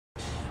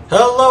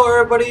Hello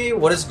everybody,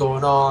 what is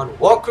going on?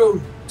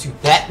 Welcome to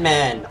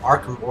Batman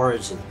Arkham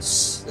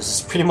Origins. This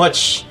is pretty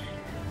much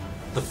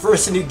the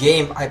first new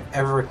game I've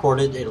ever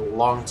recorded in a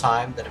long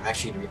time that I'm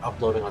actually going to be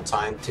uploading on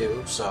time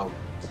too, so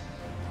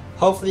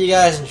hopefully you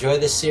guys enjoy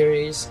this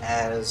series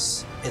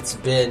as it's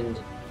been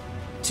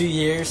 2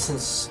 years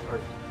since,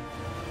 or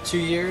 2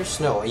 years?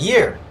 No, a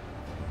year!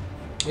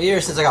 A year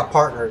since I got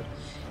partnered,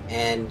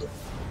 and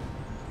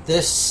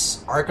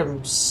this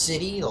Arkham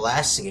City, the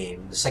last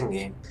game, the second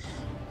game,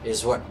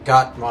 is what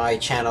got my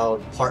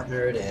channel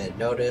partnered and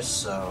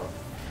noticed, so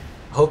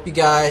hope you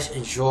guys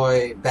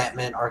enjoy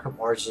Batman Arkham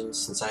Origins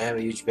since I am a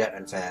huge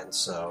Batman fan,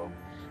 so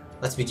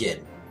let's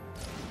begin.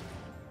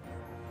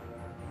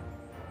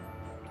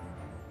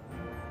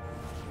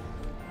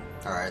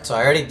 Alright, so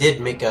I already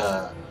did make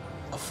a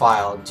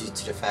file due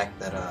to the fact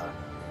that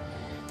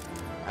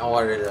I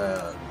wanted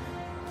to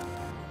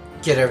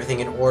get everything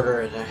in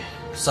order and the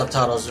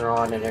subtitles are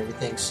on and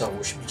everything, so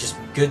we should be just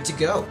good to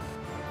go.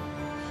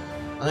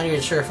 I'm not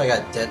even sure if I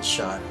got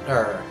Deadshot,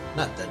 or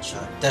not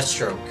Deadshot,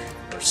 Deathstroke,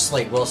 or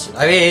Slade Wilson.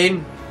 I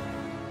mean,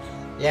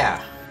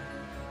 yeah.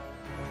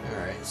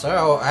 Alright,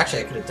 so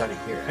actually I could have done it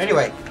here.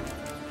 Anyway,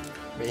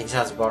 everything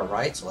sounds about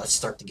right, so let's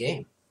start the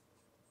game.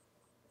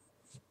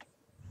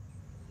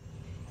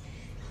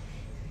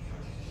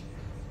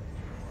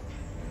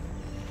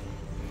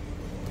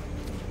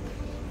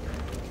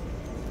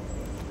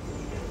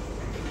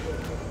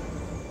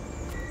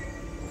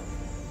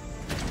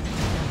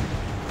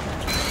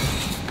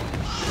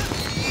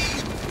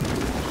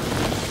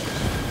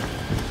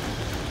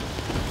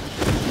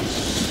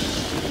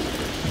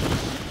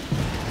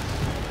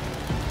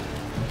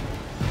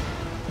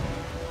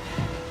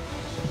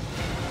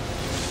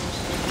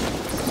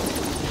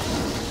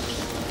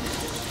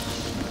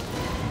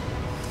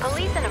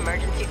 Police and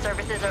emergency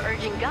services are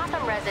urging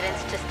Gotham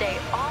residents to stay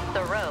off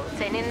the roads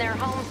and in their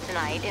homes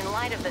tonight in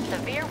light of the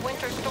severe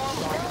winter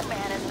storm warning. No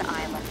man is an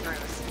island,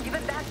 Bruce. You've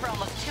been back for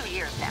almost 2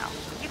 years now.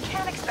 You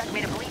can't expect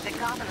me to believe that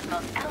Gotham's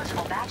most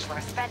eligible bachelor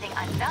is spending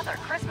another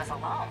Christmas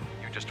alone.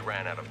 You just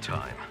ran out of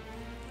time.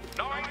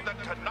 Knowing that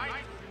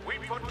tonight we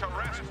put to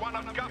rest one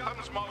of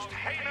Gotham's most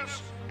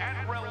heinous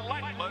and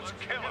relentless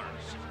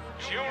killers,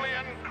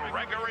 Julian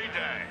Gregory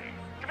Day.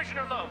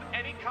 Commissioner Loeb,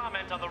 any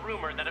comment on the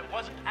rumor that it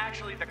wasn't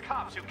actually the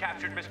cops who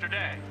captured Mr.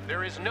 Day?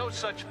 There is no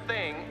such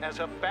thing as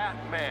a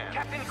Batman.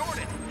 Captain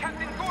Gordon!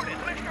 Captain Gordon!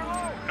 Commissioner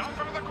Loeb! No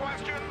further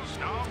questions,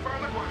 no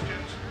further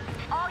questions.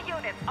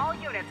 All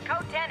units,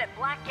 code 10 at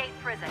Blackgate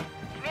Prison.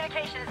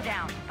 Communication is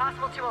down,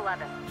 possible to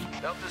 11.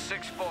 Delta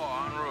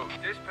 6-4 en route.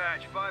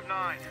 Dispatch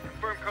 5-9.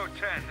 Confirm code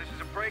 10. This is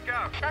a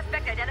breakout.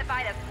 Suspect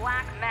identified as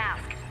Black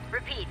Mask.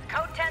 Repeat,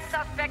 code 10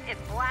 suspect is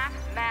Black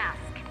Mask.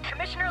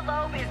 Commissioner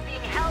Loeb is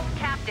being held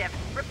captive.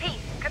 Repeat,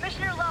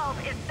 Commissioner Loeb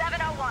is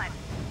 701.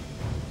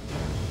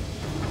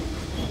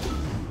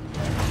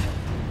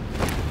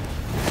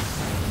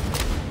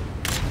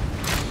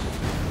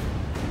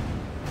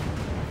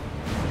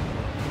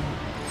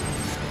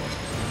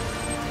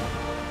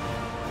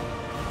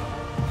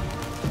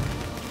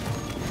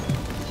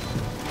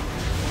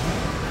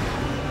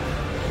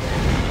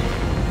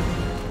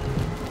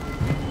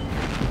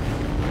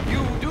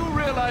 You do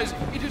realize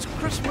it is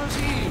Christmas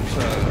Eve,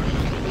 sir?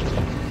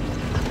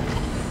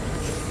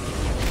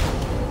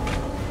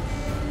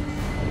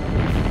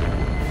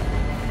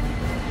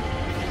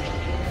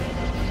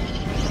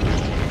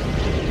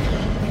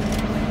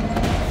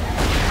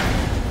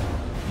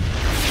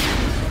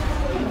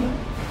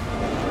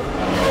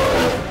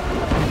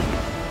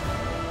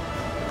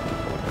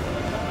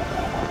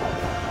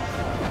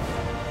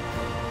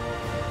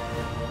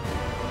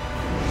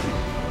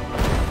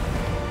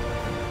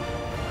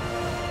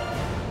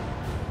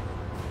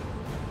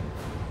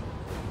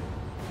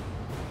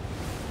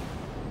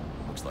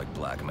 Looks like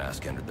Black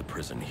Mask entered the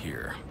prison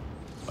here.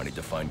 I need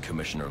to find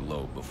Commissioner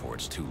Loeb before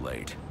it's too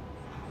late.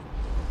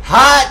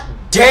 Hot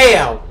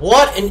damn!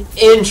 What an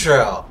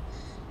intro!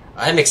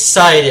 I'm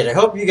excited. I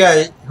hope you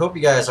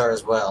guys are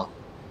as well.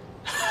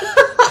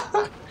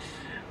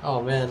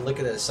 Oh man, look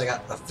at this. I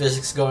got the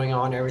physics going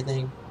on and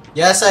everything.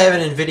 Yes, I have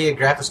an NVIDIA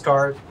graphics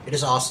card. It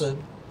is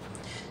awesome.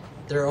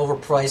 They're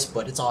overpriced,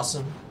 but it's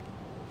awesome.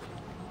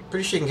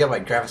 Pretty sure you can get my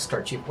graphics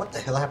card cheap. What the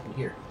hell happened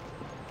here?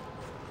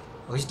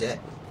 Oh, he's dead.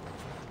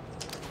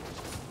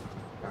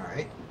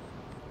 Alright.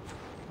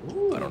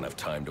 I don't have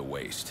time to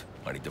waste.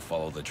 I need to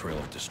follow the trail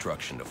of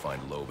destruction to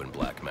find Loeb and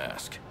Black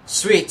Mask.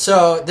 Sweet.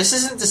 So, this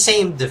isn't the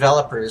same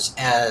developers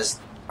as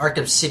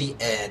Arkham City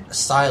and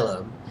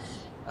Asylum.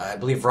 I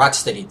believe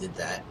Rocksteady did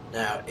that.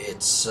 Now,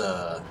 it's,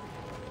 I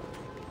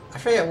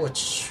forget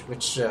which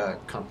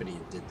company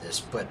did this,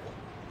 but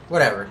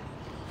whatever.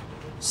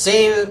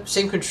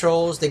 Same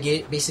controls.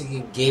 They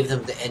basically gave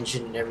them the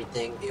engine and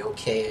everything, the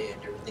okay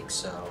and everything,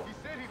 so...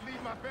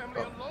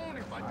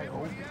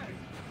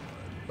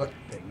 What?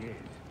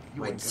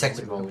 My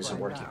detective mode isn't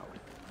working.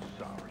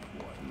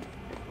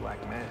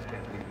 Black Mask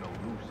can't leave no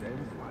loose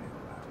ends lying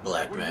around.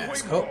 Black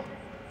Mask. Oh,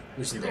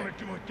 who's in there?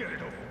 Get it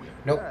over with.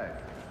 Nope.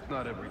 It's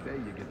not every day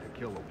you get to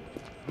kill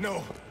a...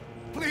 No,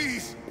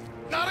 please,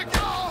 Not again!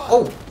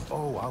 Oh!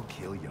 Oh, I'll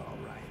kill you all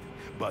right.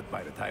 But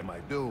by the time I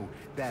do,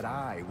 that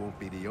eye won't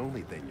be the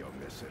only thing you're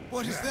missing.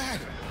 What is that?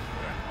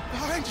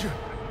 Behind you!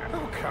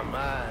 Oh, come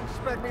on.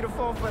 Expect me to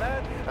fall for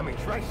that? I mean,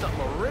 try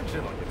something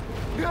original.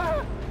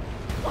 Ah!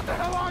 What the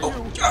hell are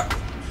you?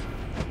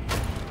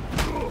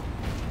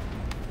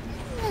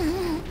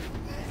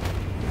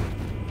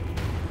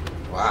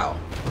 Wow.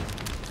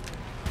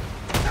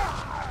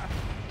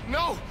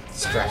 No!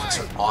 These graphics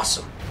are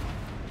awesome.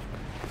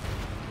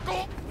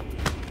 Go!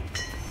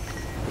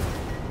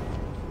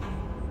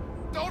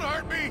 Don't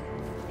hurt me!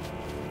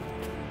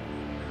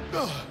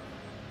 Oh,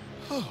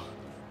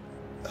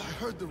 I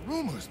heard the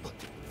rumors, but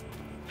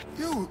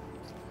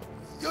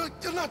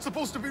you're not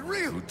supposed to be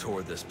real. Who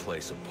tore this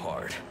place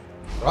apart?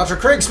 Roger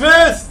Craig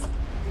Smith!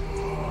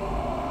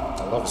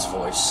 I love his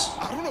voice.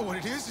 I don't know what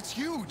it is. It's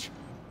huge.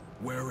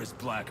 Where is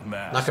Black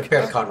Mask? Not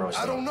compared to Conroy's.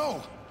 I don't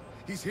know.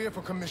 He's here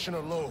for Commissioner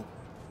Loeb.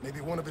 Maybe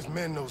one of his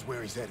men knows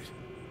where he's headed.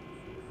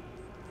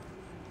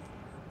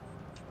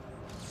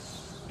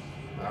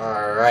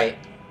 Alright.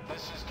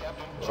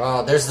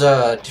 Well, there's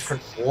the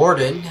different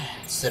warden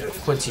instead of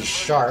Quincy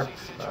Sharp.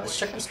 Let's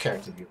check his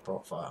character view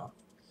profile.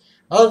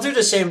 I'll do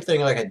the same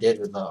thing like I did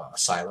with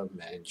Asylum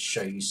and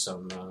show you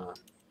some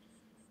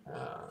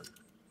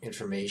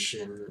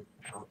information.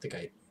 I don't think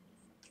I...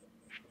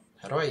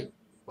 How do I...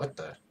 What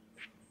the...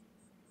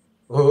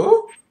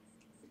 Who?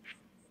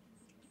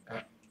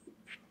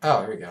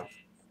 Oh, here we go.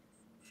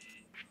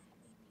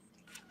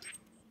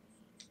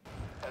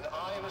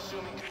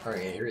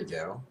 Okay, here we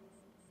go.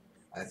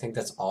 I think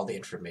that's all the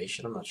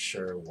information. I'm not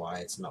sure why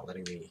it's not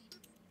letting me...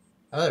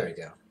 Oh, there we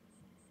go.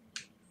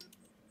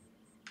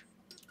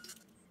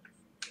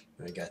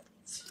 I got...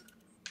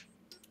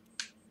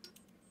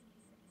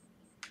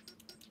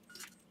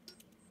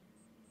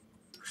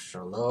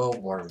 Charlotte,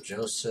 Warren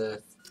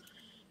Joseph.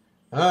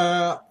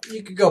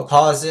 You could go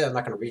pause it. I'm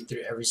not going to read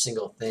through every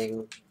single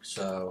thing.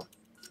 So,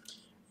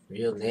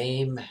 real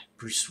name,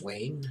 Bruce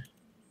Wayne.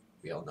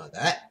 We all know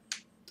that.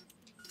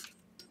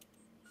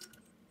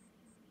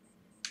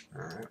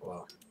 Alright,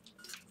 well.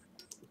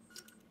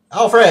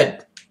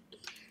 Alfred!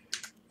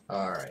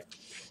 Alright.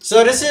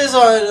 So this is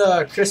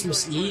on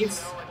Christmas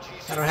Eve.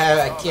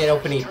 I can't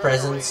open any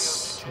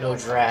presents, no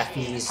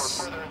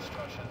drafties,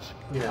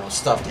 you know,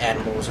 stuffed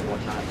animals and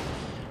whatnot.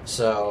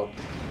 So,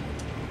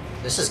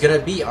 this is gonna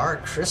be our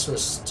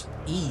Christmas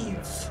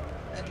Eve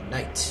at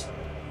night.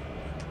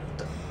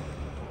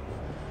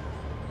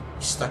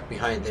 He's stuck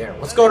behind there.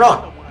 What's going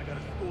on?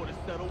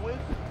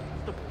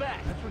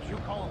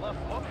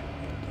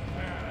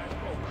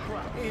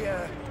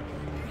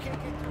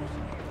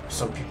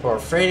 Some people are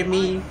afraid of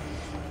me,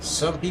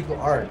 some people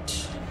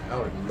aren't. I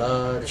would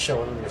love to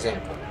show them an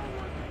example.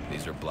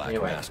 These are Black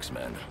Mask's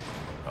men.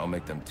 I'll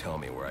make them tell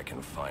me where I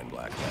can find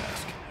Black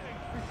Mask.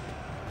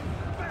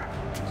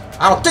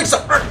 I don't think so!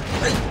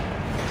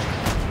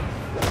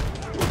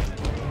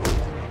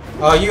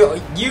 Oh,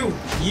 you!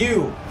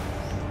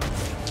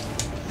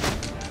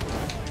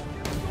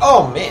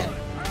 Oh, man!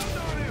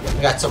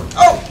 I got some...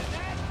 Oh!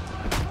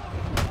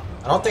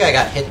 I don't think I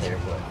got hit there,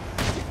 but...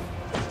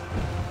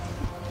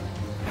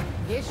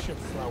 This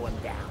should slow him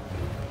down.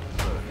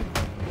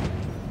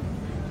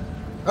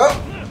 Oh!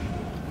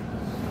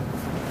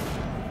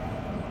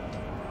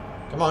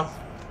 Come on.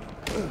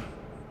 There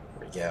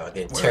we go,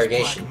 the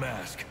interrogation. Where's Black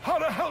Mask? How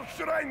the hell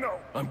should I know?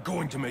 I'm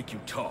going to make you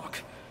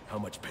talk. How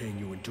much pain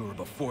you endure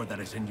before that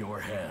is in your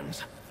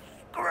hands.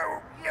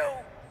 Screw you!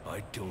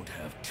 I don't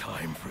have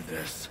time for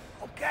this.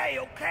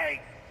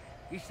 Okay.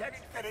 He said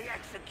it for the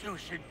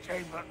execution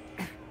chamber.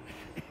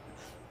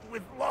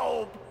 With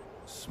Loeb.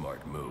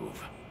 Smart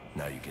move.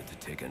 Now you get to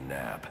take a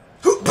nap.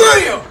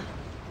 BAM!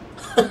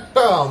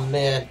 Oh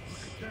man.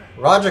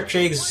 Roger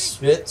Craig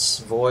Smith's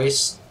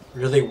voice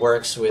really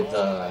works with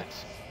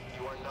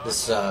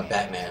this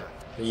Batman.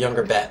 The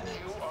younger Batman.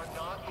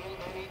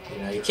 You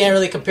know, you can't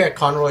really compare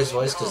Conroy's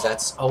voice because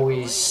that's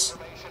always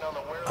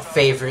a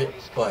favorite,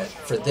 but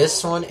for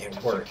this one,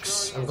 it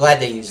works. I'm glad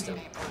they used him.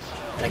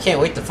 And I can't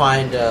wait to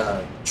find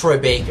Troy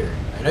Baker.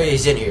 I know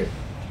he's in here.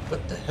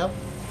 What the hell?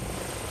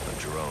 A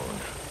drone.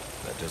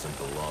 That doesn't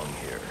belong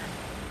here.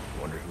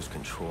 Wonder who's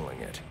controlling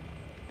it.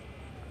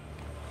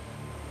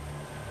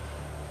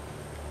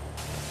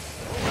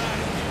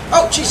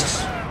 Oh,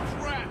 Jesus!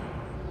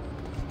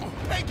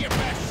 Take your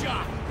best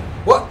shot!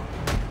 What?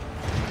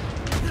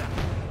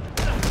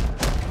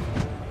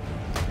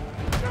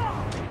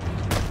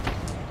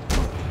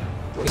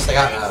 At least I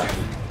got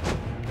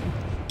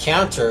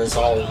counters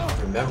all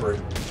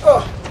remembered.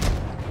 Oh.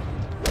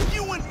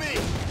 You and me!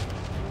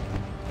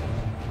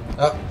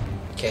 Oh,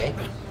 okay.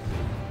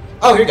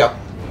 Oh, here you go. I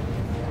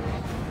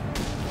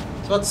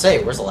was about to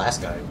say, where's the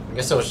last guy? I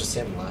guess it was just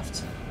him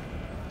left.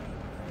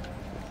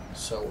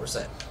 So, where's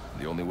that?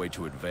 The only way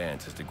to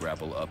advance is to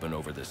grapple up and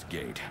over this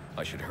gate.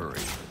 I should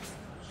hurry.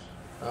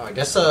 I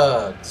guess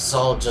this is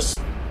all just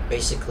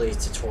basically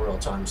tutorial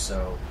time,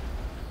 so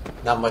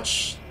not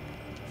much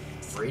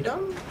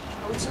freedom,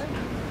 I would say.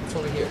 It's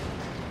over here.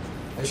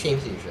 I just came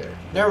through there.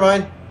 Never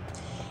mind.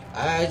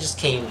 I just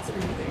came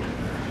through there.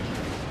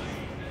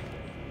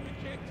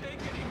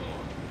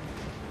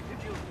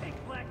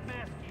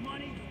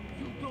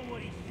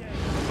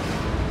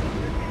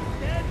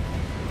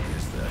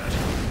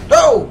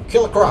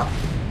 Kill a croc.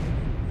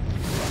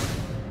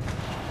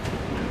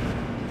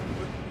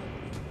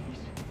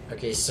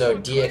 Okay, so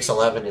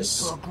DX11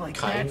 is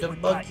kind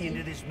of buggy.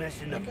 Into this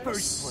mess in the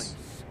first place.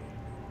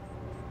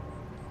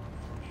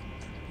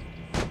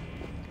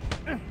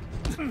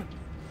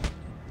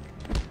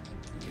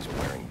 He's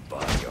wearing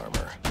body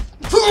armor.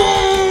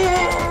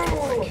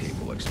 My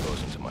cable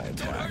exposed to my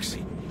attacks.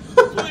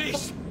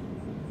 Please!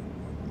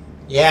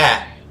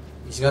 Yeah,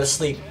 he's gonna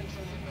sleep.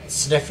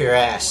 Sniff your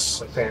ass,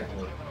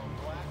 apparently.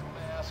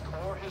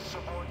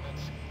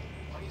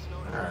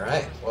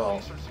 Alright,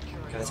 well,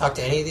 can I talk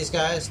to any of these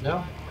guys?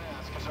 No?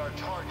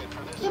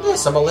 Look at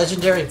this, I'm a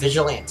legendary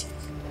vigilante.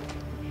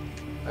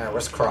 Alright,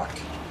 where's Croc?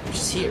 He's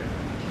just here.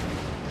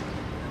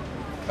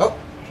 Oh!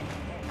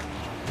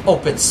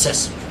 Open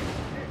sesame.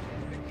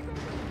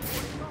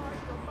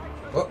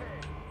 Oh.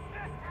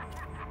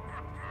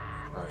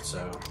 Alright,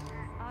 so...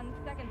 On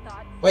second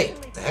thought, Wait,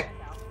 what the heck?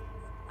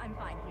 I'm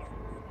fine here.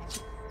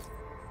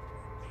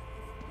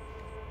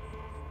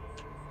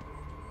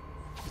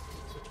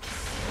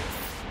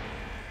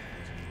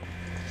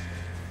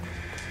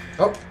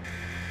 Oh!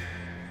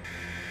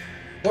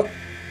 What?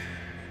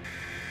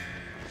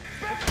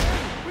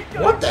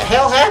 What the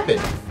hell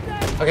happened?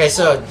 Okay,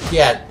 so,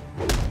 yeah,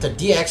 the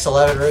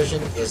DX11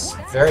 version is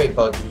very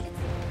buggy.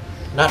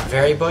 Not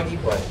very buggy,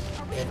 but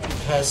it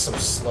has some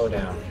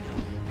slowdown.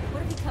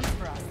 What if he comes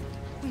for us?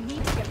 We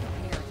need to get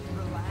prepared.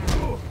 Relax.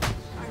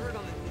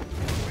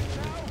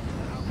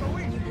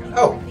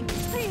 Oh!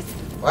 Please!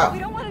 Wow. We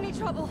don't want any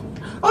trouble.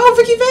 Oh,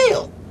 Vicky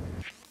Vale!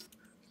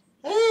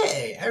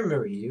 Hey, I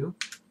remember you.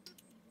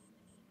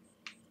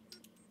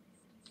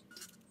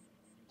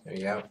 There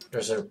you go.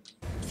 There's a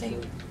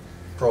thing.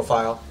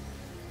 Profile.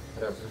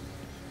 Whatever.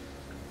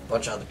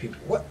 Bunch of other people.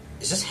 What?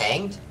 Is this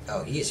hanged?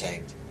 Oh, he is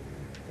hanged.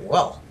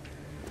 Well.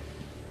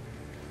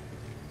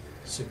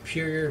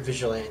 Superior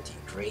Vigilante.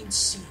 Grade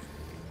C.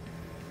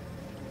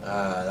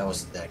 That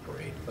wasn't that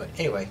great. But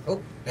anyway.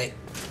 Oh, hey.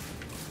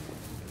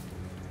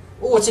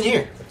 Oh, what's in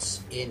here?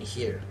 What's in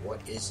here?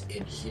 What is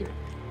in here?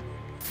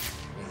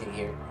 Anything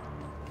here?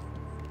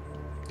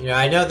 You know,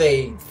 I know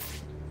they...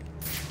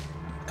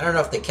 I don't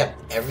know if they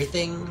kept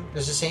everything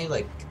the same,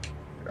 like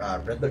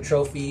Riddler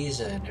trophies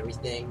and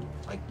everything,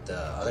 like the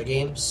other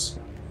games.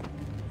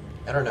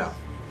 I don't know.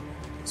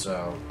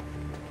 So...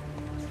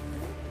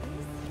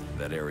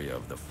 That area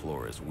of the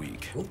floor is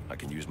weak. Ooh. I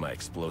can use my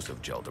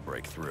explosive gel to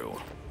break through.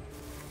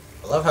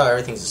 I love how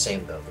everything's the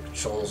same, though. The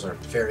controls are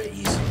very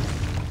easy.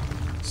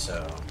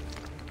 So...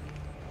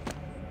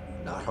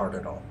 not hard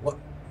at all. What?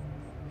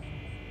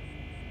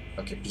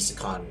 Okay, piece of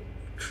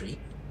concrete?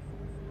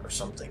 Or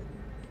something.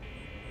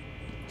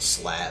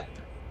 Slab.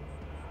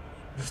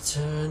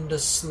 Return to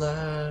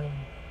slab.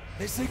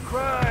 They say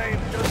crime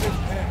doesn't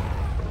pay.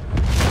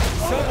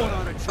 Someone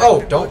on a train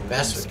Oh, don't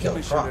mess with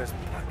Killer Croc. Commissioner's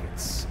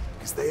pockets,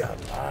 'cause they are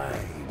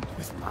lined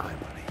with my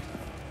money.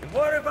 And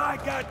what have I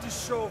got to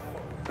show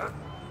for it, huh?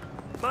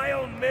 My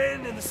own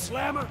men in the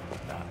slammer?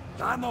 Nah,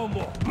 not no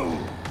more. No,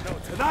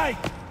 tonight,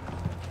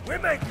 we're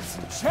making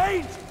some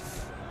changes.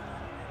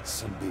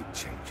 Some big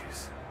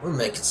changes. We're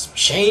making some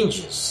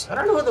changes. I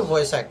don't know who the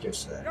voice actor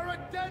said. You're a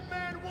dead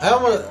man. I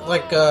almost,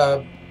 like,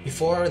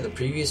 before the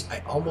previews,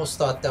 I almost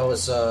thought that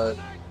was,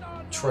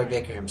 Troy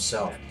Baker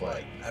himself,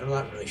 but I'm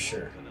not really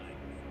sure.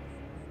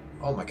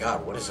 Oh my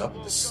god, what is up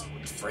with this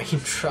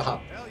frame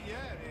drop?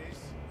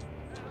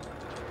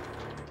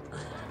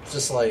 It's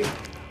just like...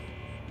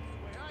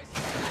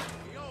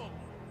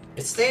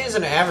 it stays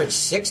an average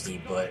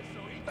 60, but,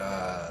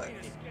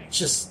 it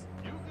just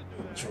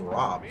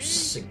drops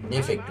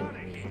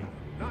significantly.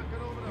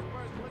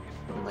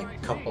 In like a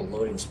couple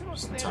loading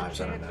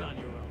times, I don't know.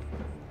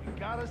 You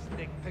gotta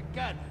stick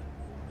together.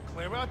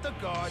 Clear out the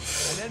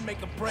guards and then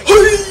make a break.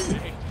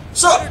 Hey!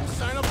 Sup?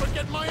 Sign up for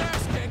getting my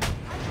ass kicked.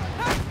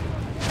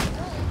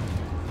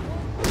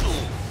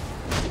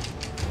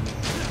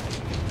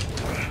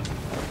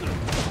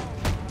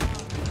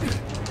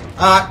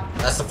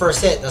 That's the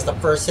first hit. That's the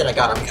first hit I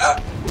got him.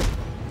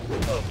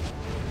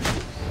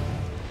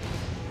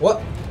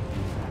 What?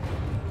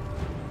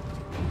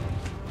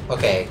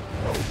 Okay.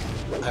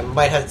 I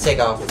might have to take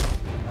off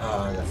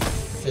the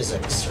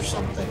physics or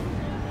something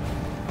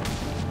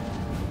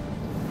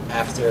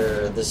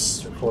after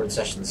this recording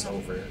session's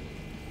over.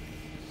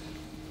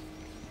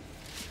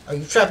 Are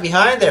you trapped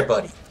behind there,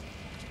 buddy?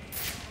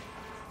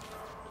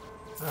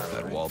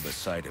 That wall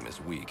beside him is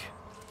weak.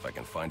 If I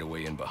can find a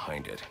way in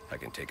behind it, I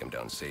can take him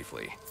down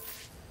safely.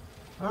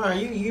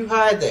 Alright, you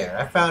hide there.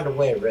 I found a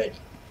way already.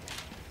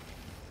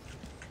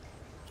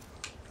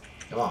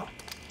 Come on.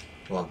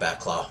 Come on,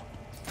 Batclaw.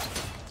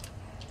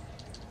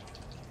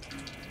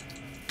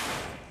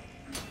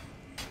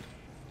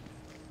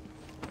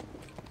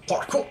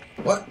 Parkour!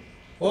 What?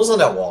 What was on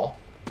that wall?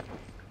 What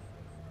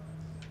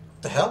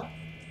the hell?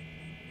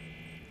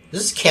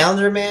 This is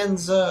Calendar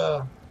Man's,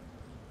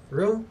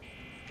 room?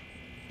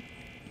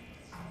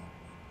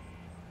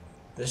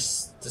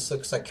 This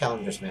looks like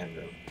Calendar Man's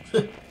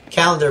room.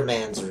 Calendar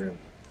Man's room.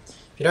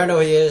 If you don't know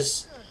who he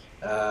is,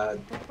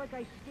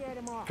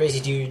 crazy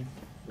dude,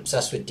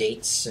 obsessed with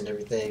dates and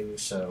everything,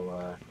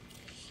 so,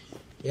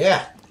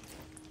 Yeah.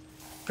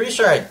 Pretty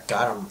sure I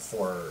got him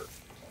for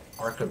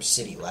Arkham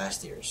City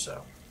last year,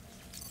 so.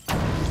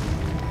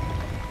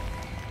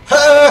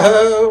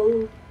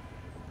 Ho!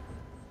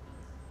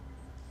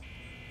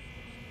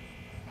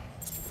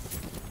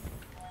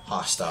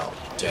 Hostile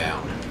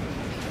down. On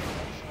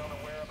the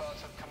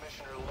whereabouts of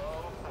Commissioner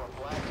Lowe or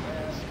Black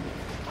Mask,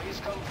 please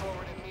come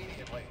forward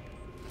immediately.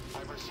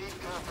 I've received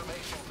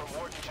confirmation from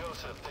Warden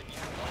Joseph that you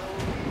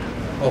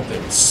will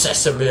Open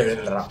sesame.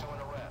 to an arrest.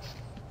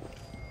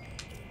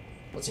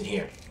 What's in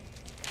here?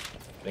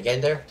 Can I get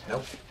in there?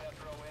 Nope. Death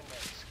row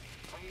inmates,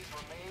 please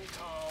remain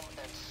calm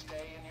and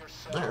stay in your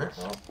cells. Alright,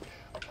 well.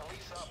 A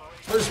police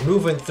operation We're just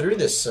moving through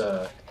this,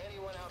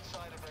 anyone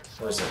outside of their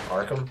what is it, cell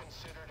Arkham?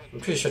 considered I'm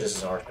pretty sure this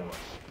is Arkham.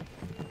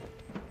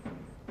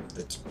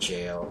 The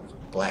jail,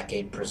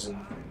 Blackgate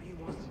prison. He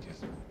wants to just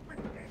flip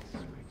that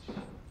switch.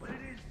 But it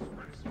is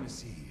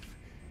Christmas Eve,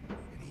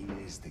 and he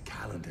is the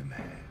calendar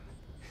man.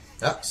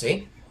 Oh,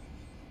 see?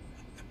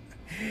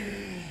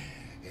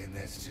 And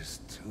that's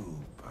just too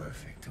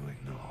perfect to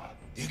ignore.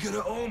 You're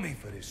gonna owe me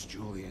for this,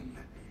 Julian.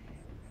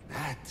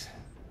 That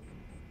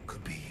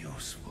could be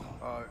useful.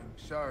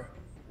 Sir,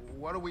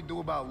 what do we do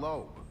about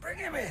Loeb? Bring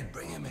him in,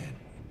 bring him in.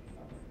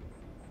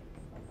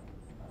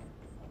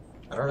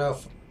 I don't know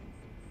if...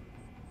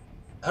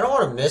 I don't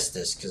want to miss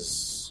this,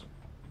 because...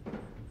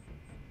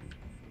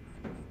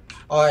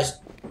 Oh,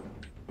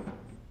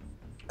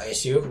 I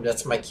assume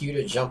that's my cue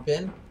to jump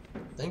in? I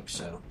think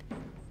so.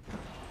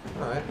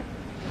 Alright.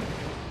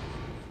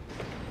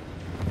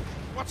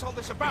 What's all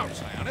this about,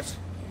 Sionis?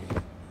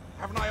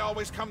 Haven't I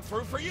always come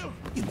through for you?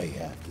 You may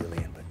have,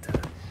 Gillian, but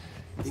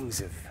things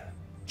have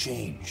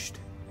changed.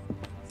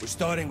 We're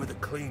starting with a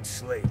clean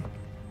slate,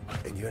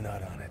 and you're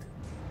not on it.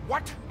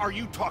 What are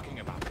you talking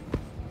about?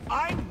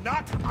 I'm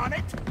not on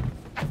it?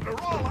 After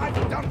all I've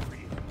done for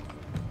you.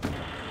 You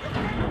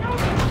can't do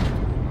this!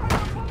 I'm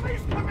a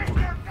police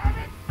commissioner, damn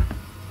it!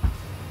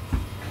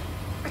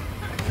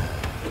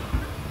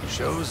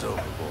 Show's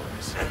over,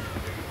 boys.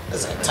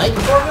 Is that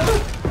Titan formula?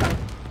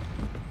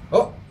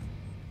 Oh.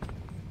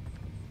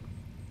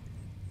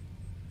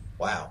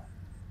 Wow.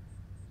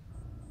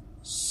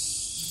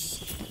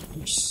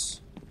 Jeez.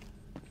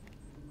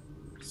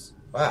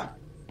 Wow.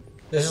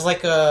 This is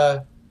like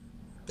the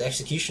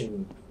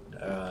execution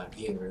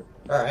viewing room.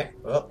 Alright,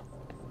 well.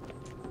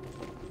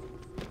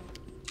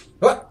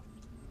 What?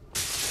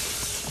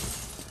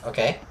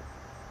 Okay.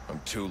 I'm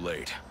too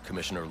late.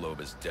 Commissioner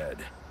Loeb is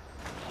dead.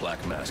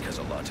 Black Mask has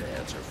a lot to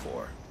answer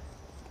for.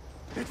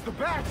 It's the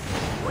bat!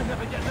 We're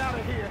never getting out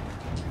of here.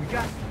 We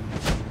got...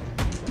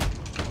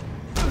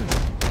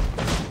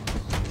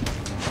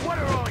 What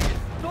are all you,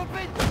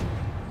 stupid?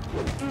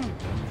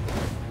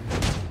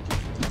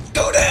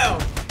 Go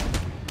down!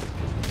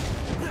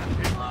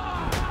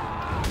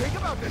 Think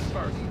about this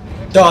first.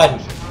 Done.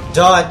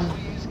 Done.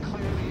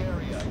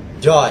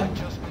 Done.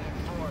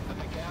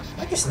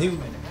 I guess new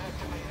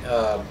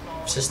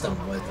system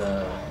with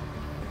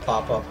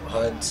pop-up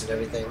HUDs and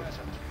everything.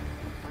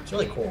 It's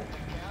really cool.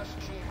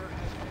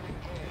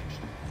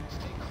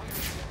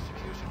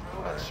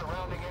 Alright.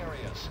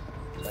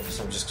 I guess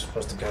I'm just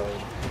supposed to go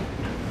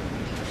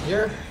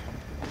here.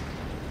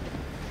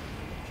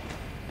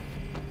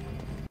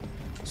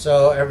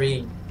 So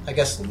every, I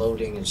guess,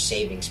 loading and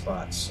saving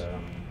spots.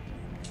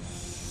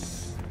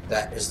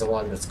 That is the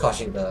one that's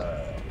causing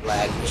the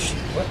lag issue.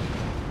 What?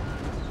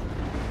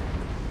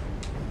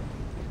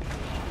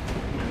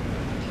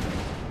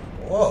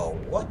 Whoa,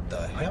 what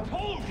the hell? I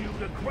told you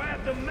to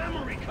grab the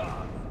memory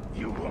card.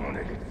 You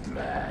wanted it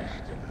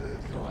smashed,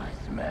 so I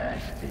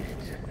smashed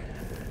it.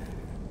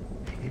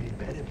 And it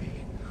better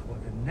be, or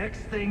the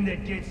next thing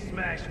that gets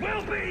smashed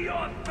will be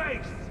your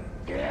face!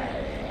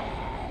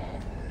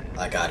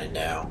 I got it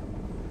now.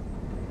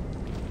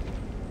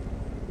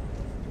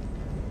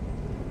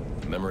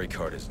 The memory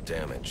card is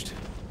damaged,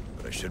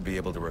 but I should be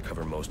able to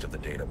recover most of the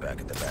data back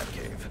at the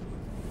Batcave.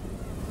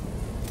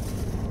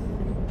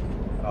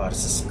 Oh,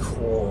 this is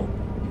cool.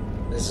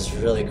 This is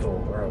really cool.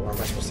 Where am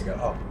I supposed to go?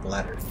 Oh, the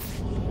ladder.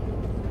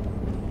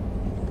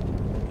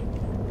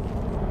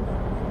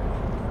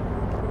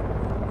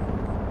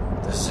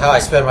 This is how I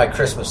spend my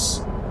Christmas.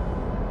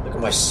 Look at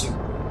my suit.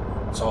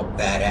 It's all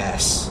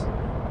badass.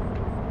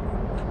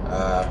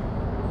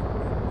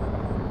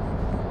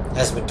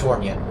 Hasn't been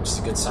torn yet, which is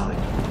a good sign.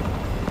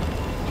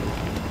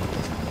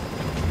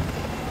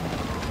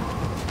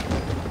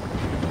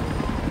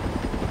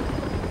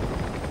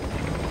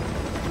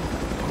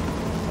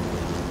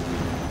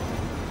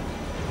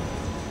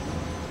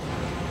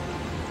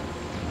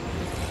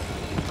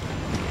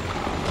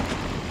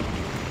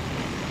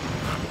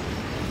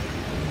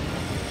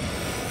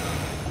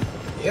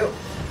 Ew.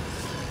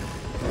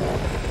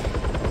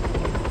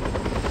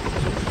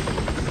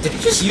 Did he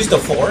just use the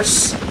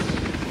force?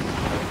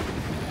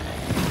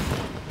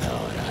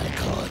 Thought I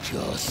caught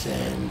your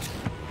scent.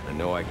 I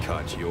know I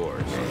caught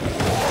yours.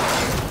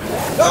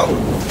 No!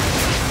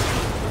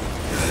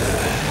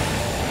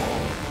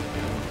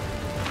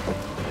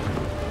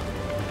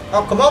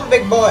 Oh, come on,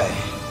 big boy!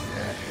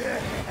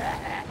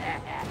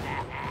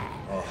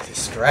 Oh,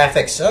 this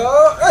graphics.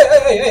 Oh, hey, hey,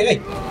 hey, hey,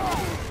 hey.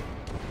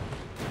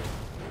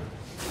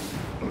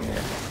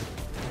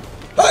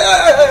 Hey, hey,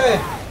 hey, hey, hey.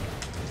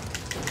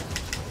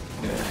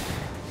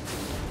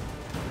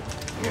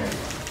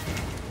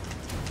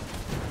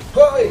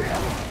 Hey.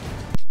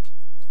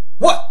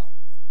 What?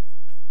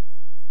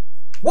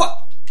 What?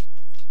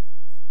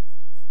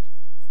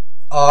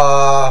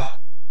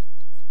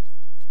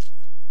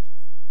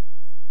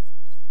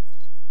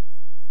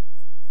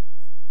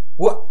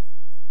 What?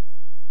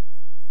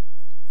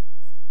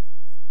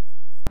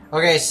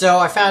 Okay, so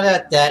I found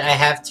out that I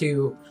have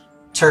to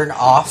turn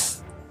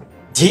off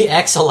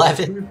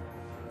DX11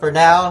 for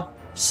now.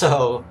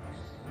 So,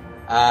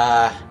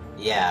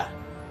 yeah.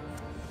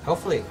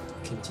 Hopefully it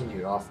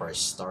continued off where I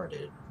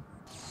started.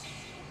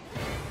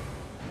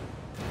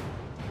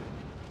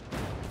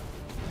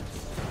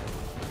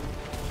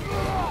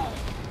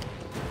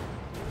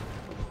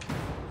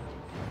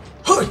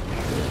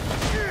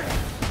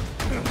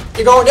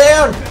 You're going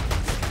down!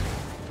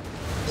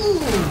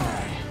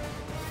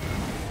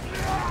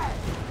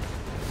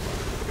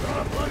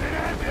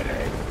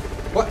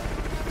 What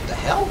the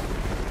hell?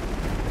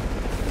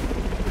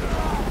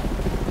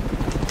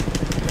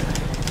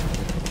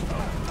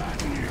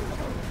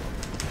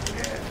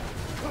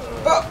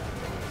 Oh!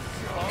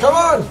 Come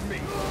on!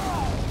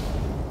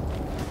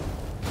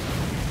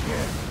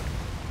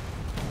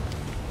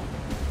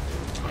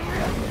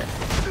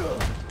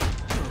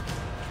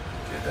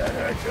 Did that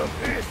hurt your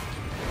fist?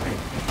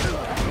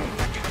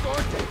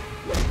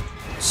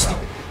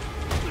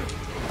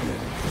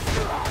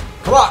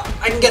 Come on!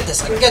 I can get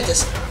this! I can get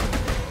this!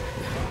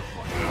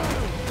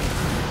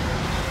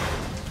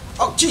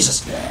 Oh,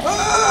 Jesus!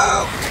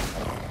 Oh!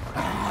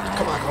 Come on,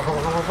 come on, come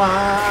on, come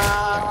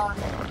on!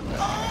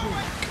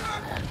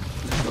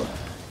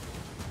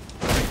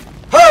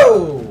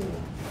 Oh!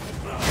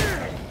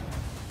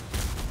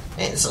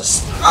 Man, this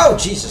is... Oh,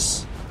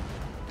 Jesus!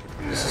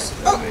 This is...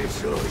 Oh! Let me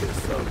show you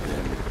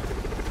something.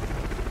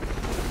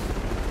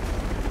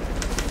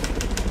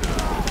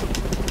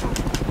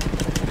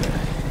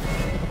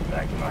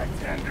 Like my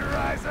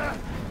tenderizer?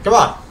 Come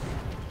on!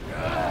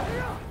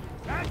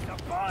 That's the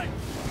fun!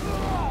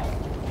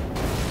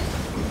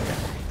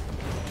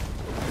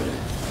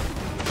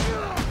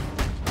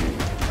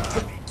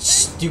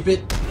 Stupid!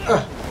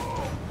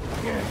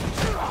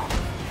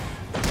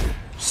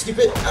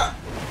 Stupid!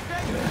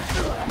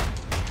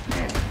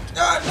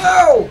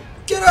 No!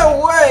 Get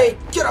away!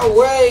 Get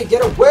away!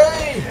 Get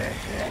away!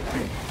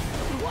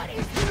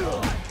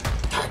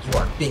 God, you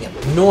are being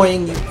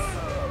annoying. You.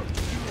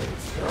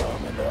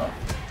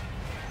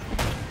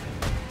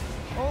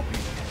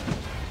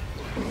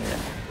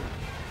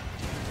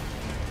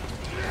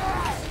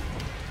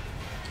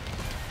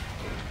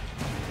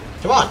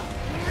 Come on!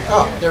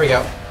 Oh, there we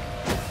go.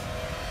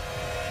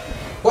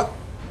 What?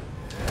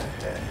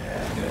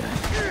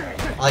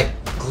 I like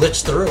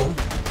glitched through him.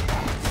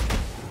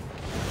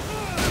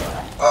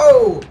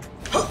 Oh!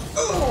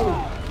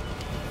 Oh!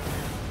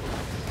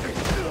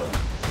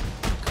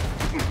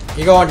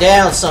 You're going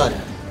down, son.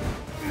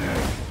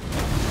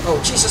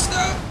 Oh, Jesus,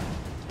 no!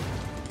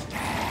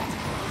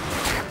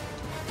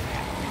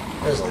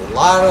 There's a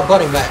lot of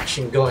button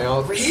action going on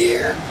over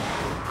here.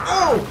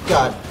 Oh,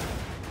 God.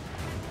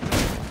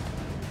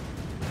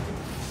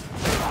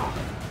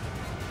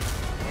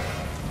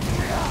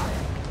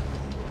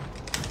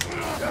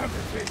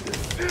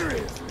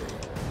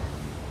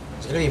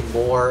 There's gonna be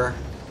more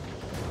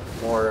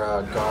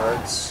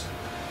guards.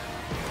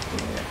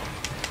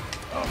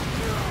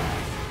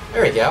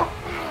 There we go.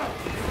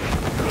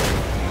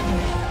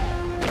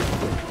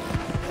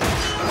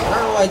 I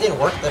don't know why it didn't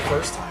work the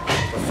first time.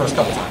 The first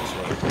couple times.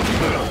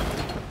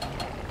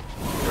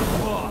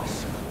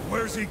 Boss,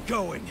 where's he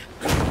going?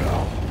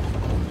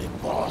 The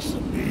boss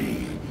of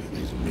me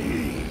is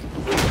me.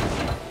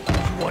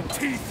 You want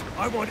teeth?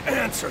 I want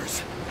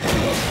answers.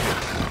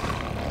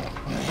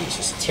 He's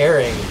just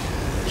tearing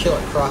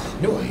Killer Croc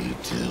new one.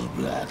 Wait till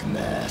Black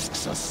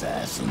Mask's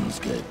assassins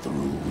get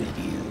through with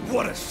you.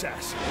 What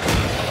assassin?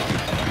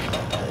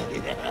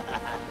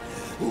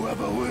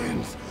 Whoever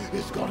wins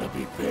is gonna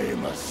be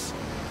famous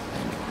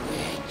and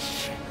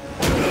rich.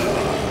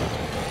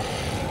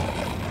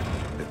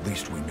 At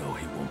least we know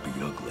he won't be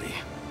ugly.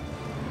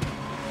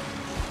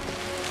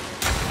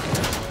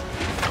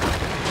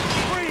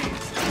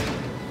 Freeze!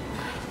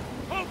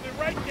 Hold it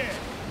right there!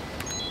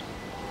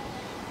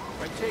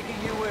 We're taking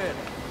you in.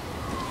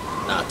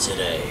 Not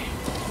today.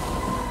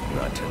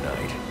 Not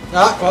tonight.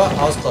 Ah, well,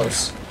 I was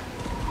close.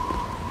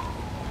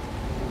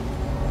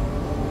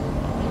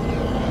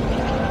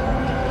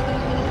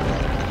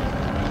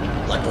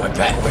 Like my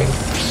bat wing.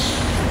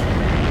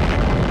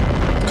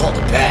 Called a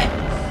bat.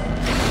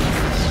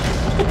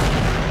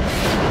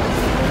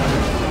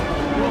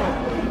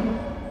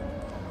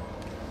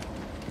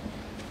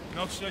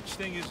 No such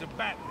thing as a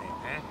Batman,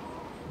 huh?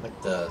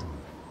 Like the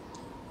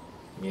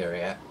New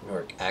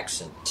York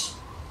accent.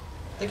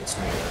 I think it's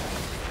New York.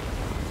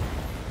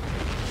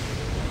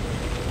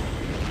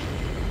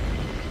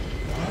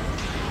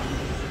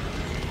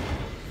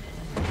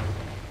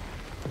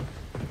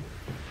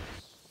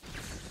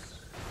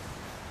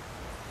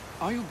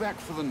 Are you back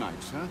for the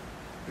night, sir?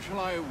 Shall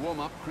I warm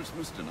up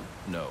Christmas dinner?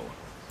 No.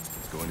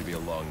 It's going to be a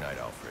long night,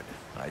 Alfred.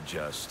 I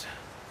just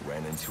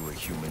ran into a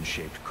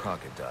human-shaped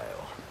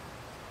crocodile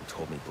who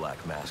told me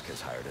Black Mask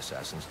has hired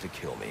assassins to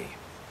kill me.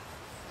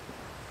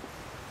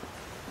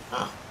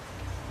 Huh.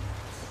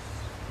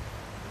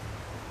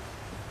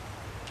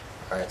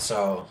 Alright,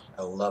 so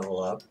a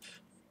level up.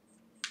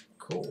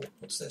 Cool.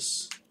 What's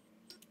this?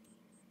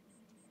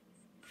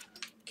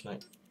 Can I...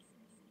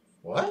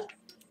 What?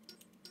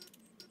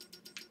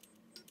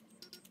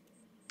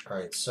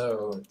 Alright,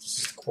 so this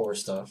is the core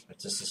stuff.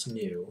 This is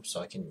new,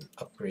 so I can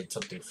upgrade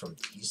something from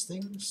these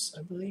things,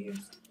 I believe.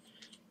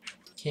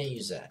 Can't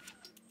use that.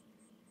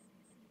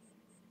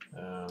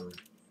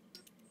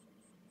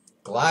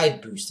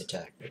 Glide boost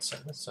attack. That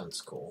sounds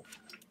cool.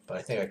 But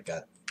I think I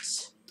got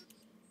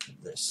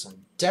this.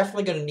 I'm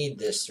definitely gonna need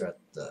this throughout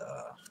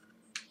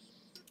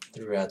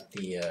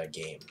the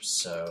game.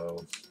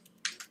 So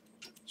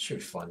should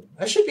be fun.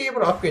 I should be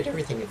able to upgrade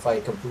everything if I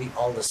complete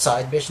all the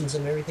side missions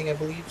and everything, I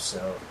believe.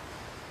 So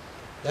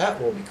that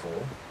will be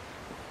cool.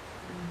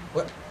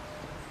 What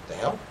the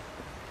hell?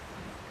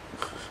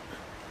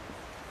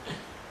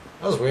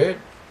 That was weird.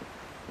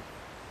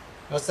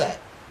 What's that?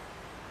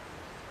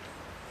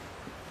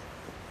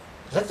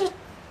 Is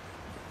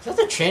that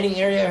the training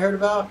area I heard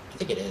about? I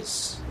think it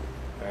is.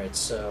 Alright,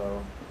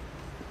 so...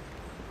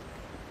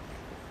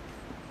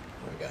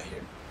 what do we got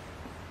here?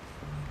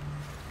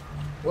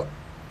 What?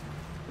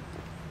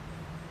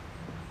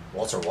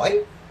 Walter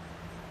White?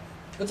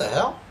 What the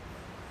hell?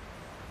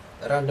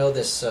 I don't know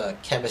this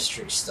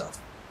chemistry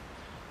stuff.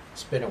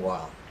 It's been a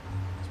while.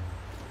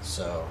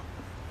 So,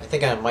 I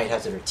think I might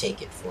have to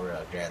retake it for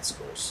grad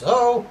school.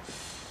 So,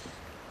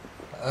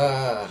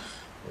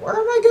 where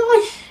am I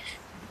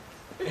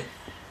going?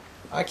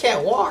 I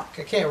can't walk,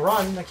 I can't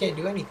run, I can't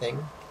do anything.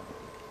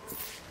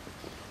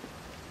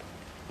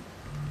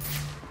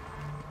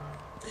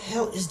 What the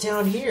hell is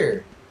down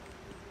here?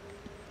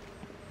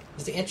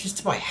 Is the entrance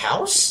to my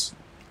house?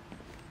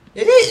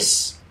 It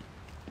is!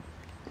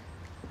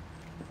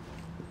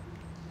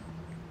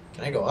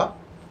 Can I go up?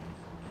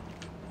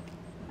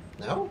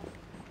 No?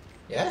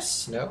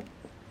 Yes? No? What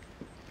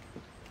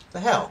the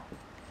hell?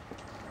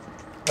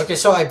 Okay,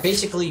 so I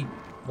basically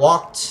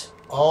walked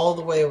all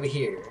the way over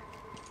here.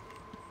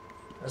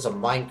 There's a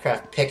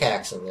Minecraft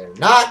pickaxe over there.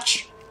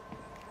 Notch!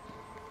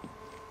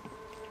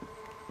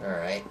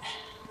 Alright.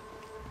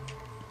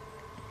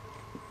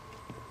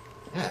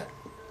 Yeah.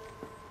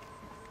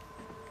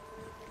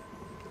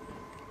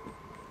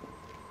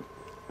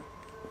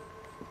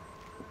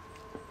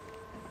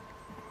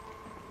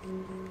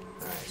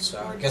 Alright,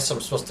 so I guess I'm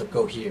supposed to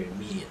go here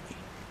immediately.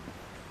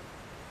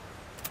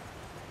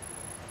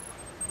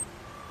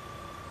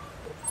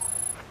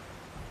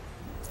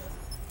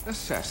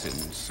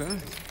 Assassins, sir?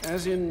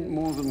 As in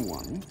more than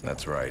one?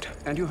 That's right.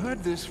 And you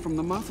heard this from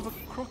the mouth of a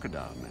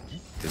crocodile, man?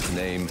 His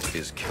name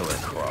is Killer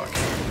Croc.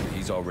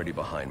 He's already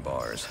behind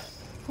bars.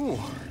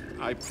 Oh,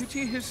 I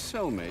pity his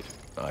cellmate.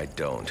 I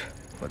don't.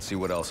 Let's see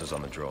what else is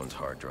on the drone's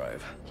hard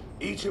drive.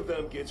 Each of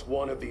them gets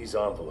one of these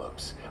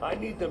envelopes. I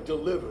need them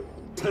delivered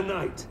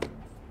tonight.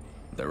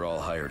 They're all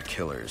hired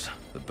killers,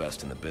 the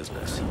best in the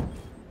business.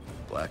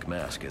 Black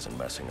Mask isn't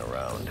messing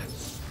around.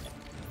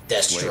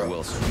 Deathstroke. Wade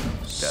Wilson,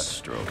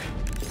 Deathstroke.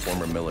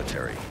 Former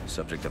military,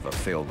 subject of a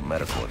failed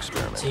medical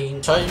experiment.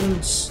 Teen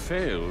Titans.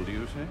 Failed,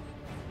 you say?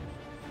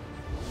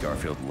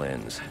 Garfield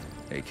Linz,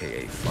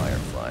 aka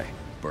Firefly,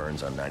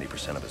 burns on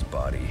 90% of his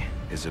body.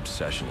 His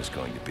obsession is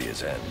going to be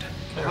his end.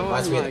 How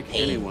unlike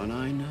anyone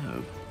I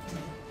know.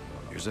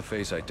 Here's a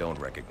face I don't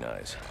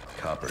recognize.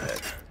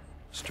 Copperhead.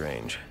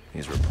 Strange.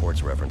 These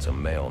reports reference a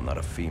male, not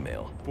a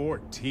female.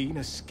 14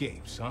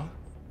 escapes, huh?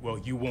 Well,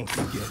 you won't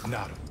forget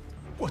Nada.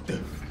 What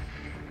the...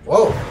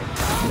 Whoa!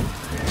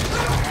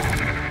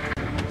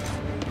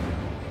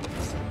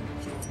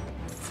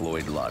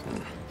 Floyd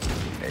Lawton,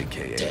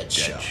 aka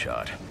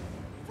Deadshot.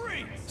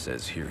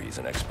 Says here he's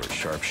an expert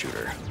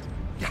sharpshooter.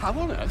 How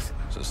on earth?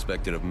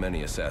 Suspected of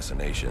many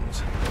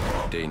assassinations.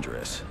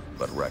 Dangerous,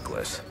 but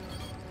reckless.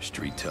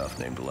 Street tough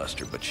named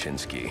Lester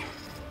Baczynski.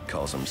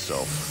 Calls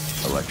himself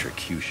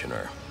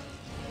Electrocutioner.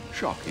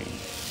 Shocking.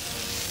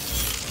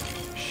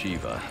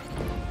 Shiva.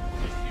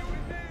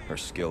 Her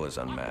skill is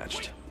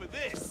unmatched.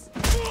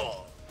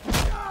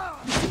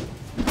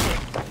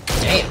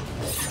 Damn.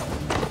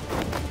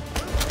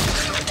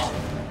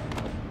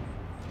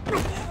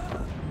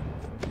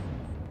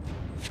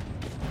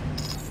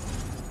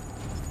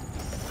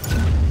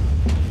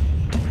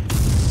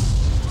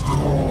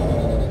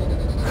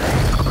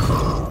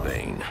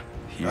 Bane.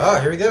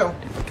 Here we go.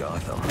 In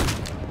Gotham.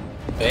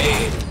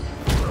 Bane.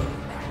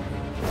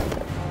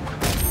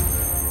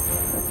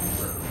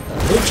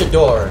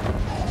 Luchador.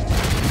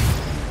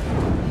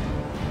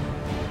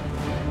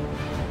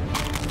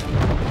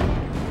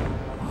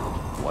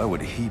 Why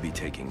would he be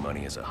taking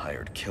money as a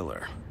hired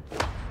killer?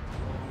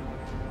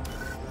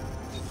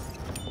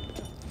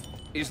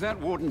 Is that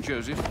Warden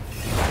Joseph?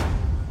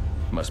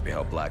 Must be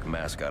how Black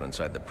Mask got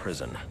inside the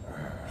prison.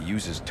 He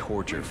uses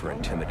torture for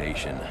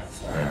intimidation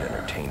and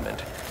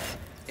entertainment.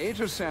 8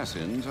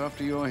 assassins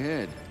after your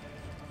head.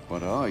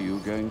 What are you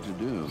going to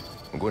do?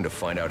 I'm going to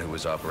find out who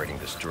is operating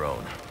this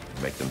drone.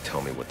 Make them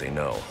tell me what they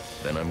know.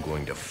 Then I'm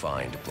going to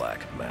find Black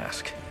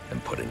Mask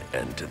and put an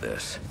end to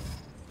this.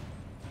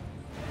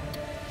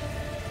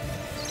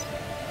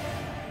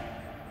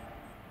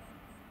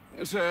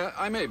 Sir,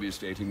 I may be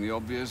stating the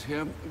obvious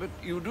here, but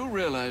you do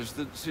realize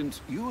that since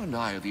you and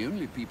I are the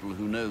only people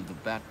who know the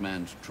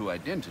Batman's true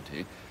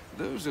identity,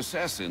 those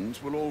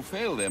assassins will all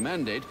fail their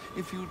mandate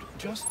if you'd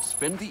just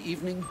spend the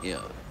evening here.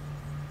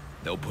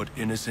 They'll put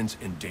innocents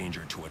in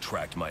danger to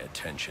attract my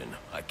attention.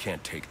 I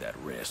can't take that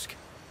risk.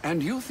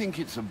 And you think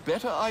it's a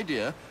better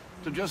idea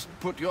to just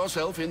put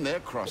yourself in their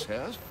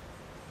crosshairs?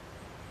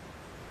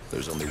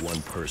 There's only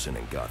one person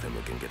in Gotham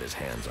who can get his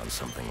hands on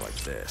something like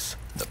this.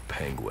 The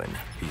Penguin.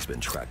 He's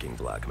been tracking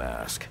Black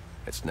Mask.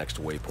 Its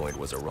next waypoint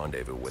was a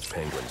rendezvous with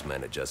Penguin's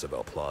men at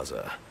Jezebel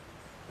Plaza.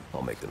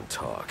 I'll make them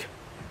talk.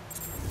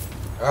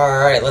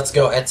 Alright, let's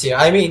go, Ezio.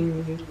 I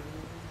mean...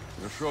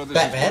 You're sure this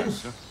Batman?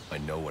 is close, sir? I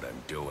know what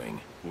I'm doing.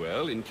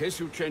 Well, in case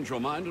you change your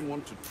mind and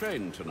want to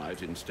train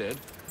tonight instead,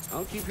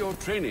 I'll keep your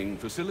training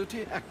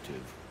facility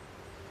active.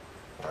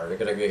 Alright, we're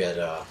gonna go get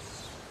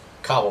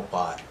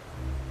Cobblepot.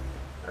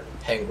 Or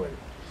the Penguin.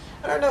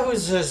 I don't know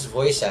who's his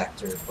voice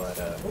actor, but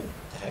what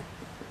the heck?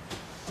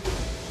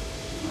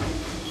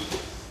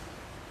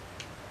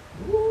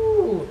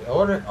 Ooh, I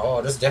wonder.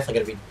 Oh, this is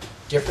definitely gonna be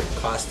different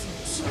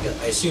costumes.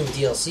 I assume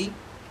DLC,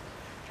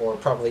 or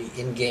probably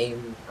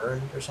in-game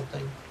earned or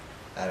something.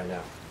 I don't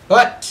know.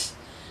 But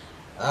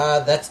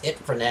that's it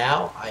for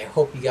now. I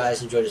hope you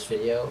guys enjoyed this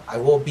video. I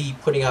will be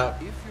putting out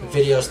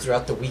videos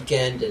throughout the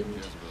weekend and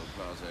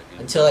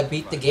until I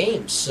beat the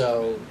game.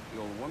 So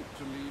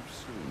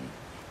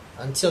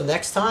until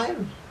next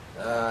time,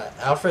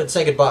 Alfred,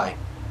 say goodbye.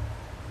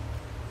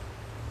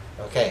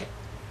 Okay.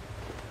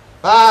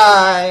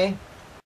 Bye!